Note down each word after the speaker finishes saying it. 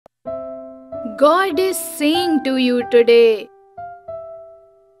God is saying to you today,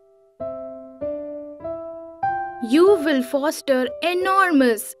 you will foster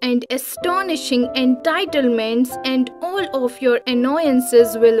enormous and astonishing entitlements, and all of your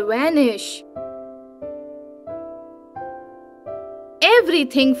annoyances will vanish.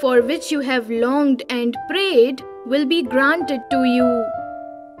 Everything for which you have longed and prayed will be granted to you.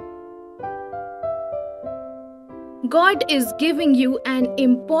 God is giving you an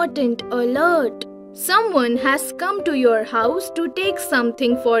important alert. Someone has come to your house to take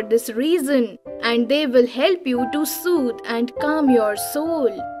something for this reason, and they will help you to soothe and calm your soul.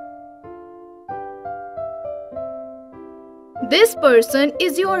 This person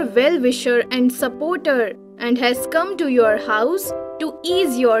is your well-wisher and supporter and has come to your house to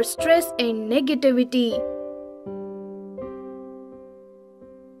ease your stress and negativity.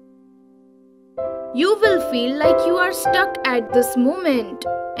 You will feel like you are stuck at this moment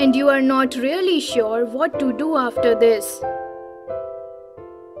and you are not really sure what to do after this.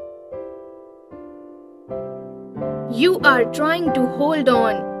 You are trying to hold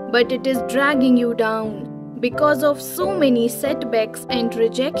on, but it is dragging you down because of so many setbacks and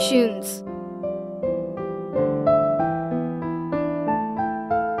rejections.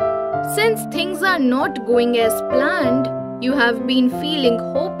 Since things are not going as planned, you have been feeling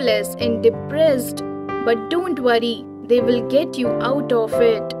hopeless and depressed, but don't worry, they will get you out of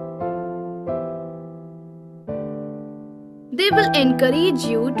it. They will encourage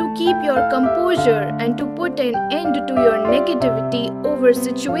you to keep your composure and to put an end to your negativity over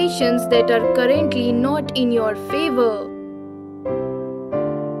situations that are currently not in your favor.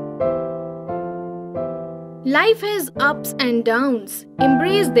 Life has ups and downs.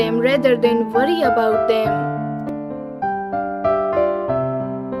 Embrace them rather than worry about them.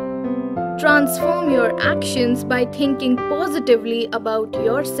 Transform your actions by thinking positively about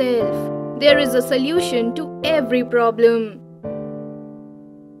yourself. There is a solution to every problem.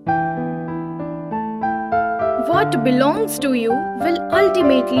 What belongs to you will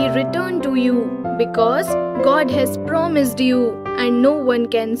ultimately return to you because God has promised you and no one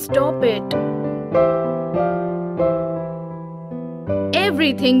can stop it.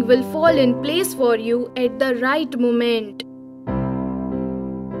 Everything will fall in place for you at the right moment.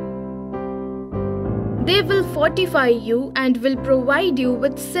 They will fortify you and will provide you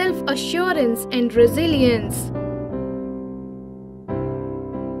with self-assurance and resilience.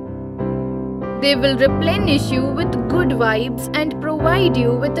 They will replenish you with good vibes and provide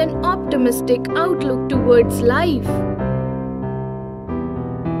you with an optimistic outlook towards life.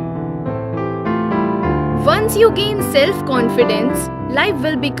 Once you gain self-confidence, life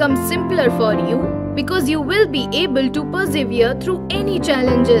will become simpler for you because you will be able to persevere through any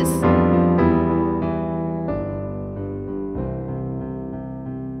challenges.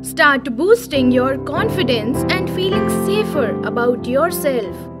 Start boosting your confidence and feeling safer about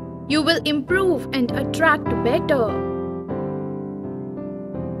yourself. You will improve and attract better.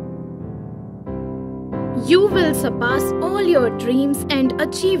 You will surpass all your dreams and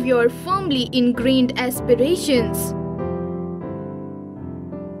achieve your firmly ingrained aspirations.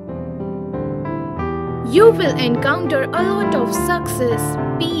 You will encounter a lot of success,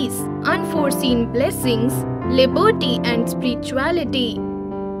 peace, unforeseen blessings, liberty, and spirituality.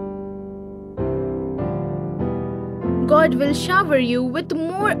 God will shower you with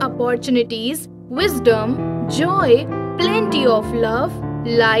more opportunities, wisdom, joy, plenty of love,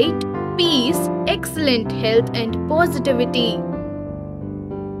 light, peace, excellent health, and positivity.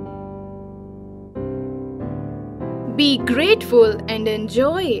 Be grateful and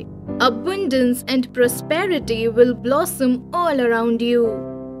enjoy. Abundance and prosperity will blossom all around you.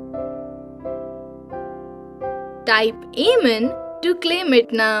 Type Amen to claim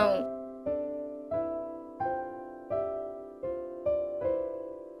it now.